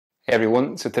Hey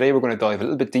everyone, so today we're going to dive a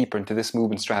little bit deeper into this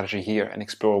movement strategy here and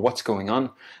explore what's going on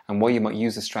and why you might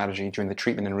use this strategy during the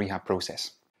treatment and rehab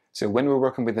process. So when we're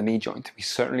working with the knee joint, we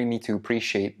certainly need to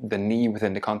appreciate the knee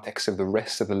within the context of the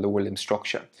rest of the lower limb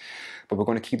structure. But we're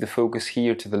going to keep the focus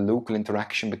here to the local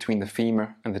interaction between the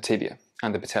femur and the tibia,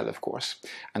 and the patella of course.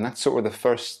 And that's sort of the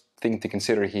first thing to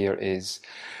consider here is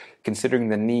considering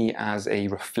the knee as a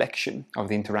reflection of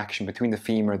the interaction between the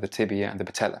femur, the tibia and the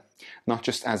patella, not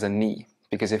just as a knee.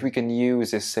 Because if we can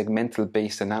use this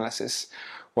segmental-based analysis,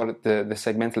 what the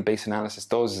segmental-based analysis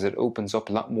does is it opens up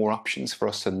a lot more options for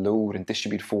us to load and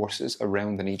distribute forces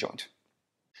around the knee joint.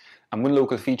 And one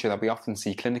local feature that we often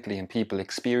see clinically in people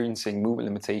experiencing movement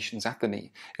limitations at the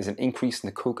knee is an increase in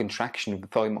the co-contraction of the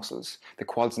thigh muscles, the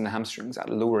quads and the hamstrings at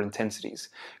lower intensities,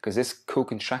 because this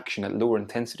co-contraction at lower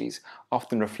intensities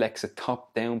often reflects a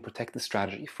top-down protective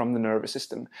strategy from the nervous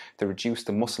system to reduce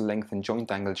the muscle length and joint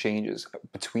angle changes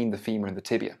between the femur and the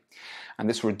tibia. And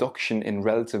this reduction in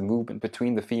relative movement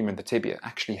between the femur and the tibia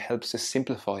actually helps to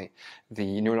simplify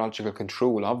the neurological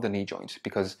control of the knee joint,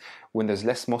 because when there's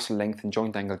less muscle length and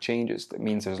joint angle changes, that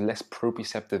means there's less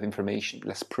proprioceptive information,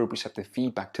 less proprioceptive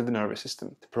feedback to the nervous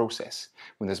system to process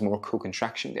when there's more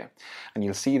co-contraction there. And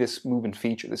you'll see this movement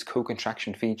feature, this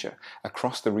co-contraction feature,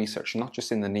 across the research, not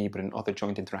just in the knee, but in other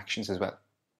joint interactions as well.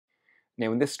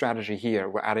 Now in this strategy here,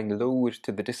 we're adding load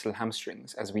to the distal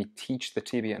hamstrings as we teach the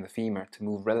tibia and the femur to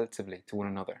move relatively to one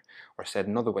another, or said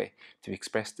another way, to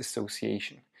express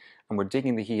dissociation. And we're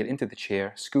digging the heel into the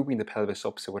chair, scooping the pelvis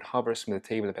up so it hovers from the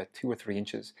table about 2 or 3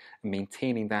 inches, and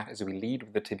maintaining that as we lead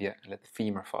with the tibia and let the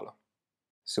femur follow.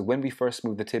 So when we first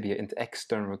move the tibia into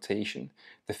external rotation,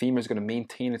 the femur is going to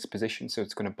maintain its position, so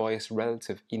it's going to bias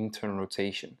relative internal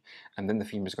rotation, and then the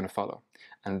femur is going to follow.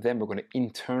 And then we're going to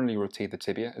internally rotate the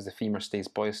tibia as the femur stays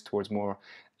biased towards more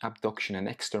abduction and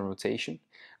external rotation,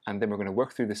 and then we're going to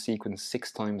work through the sequence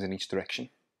 6 times in each direction.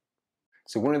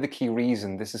 So one of the key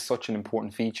reasons this is such an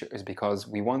important feature is because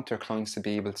we want our clients to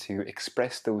be able to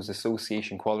express those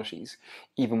association qualities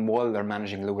even while they're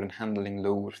managing load and handling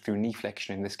load through knee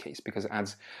flexion in this case, because it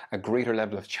adds a greater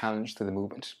level of challenge to the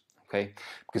movement. Okay?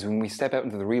 Because when we step out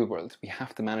into the real world, we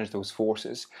have to manage those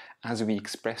forces as we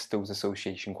express those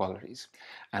association qualities.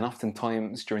 And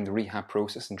oftentimes during the rehab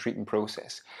process and treatment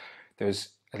process, there's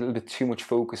a little bit too much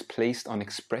focus placed on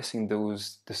expressing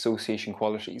those dissociation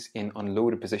qualities in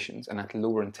unloaded positions and at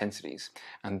lower intensities.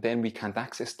 And then we can't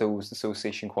access those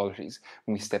dissociation qualities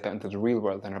when we step out into the real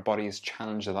world and our body is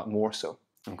challenged a lot more so.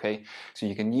 Okay? So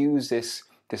you can use this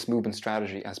movement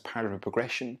strategy as part of a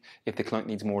progression if the client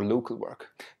needs more local work,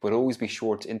 but always be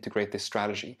sure to integrate this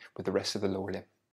strategy with the rest of the lower limb.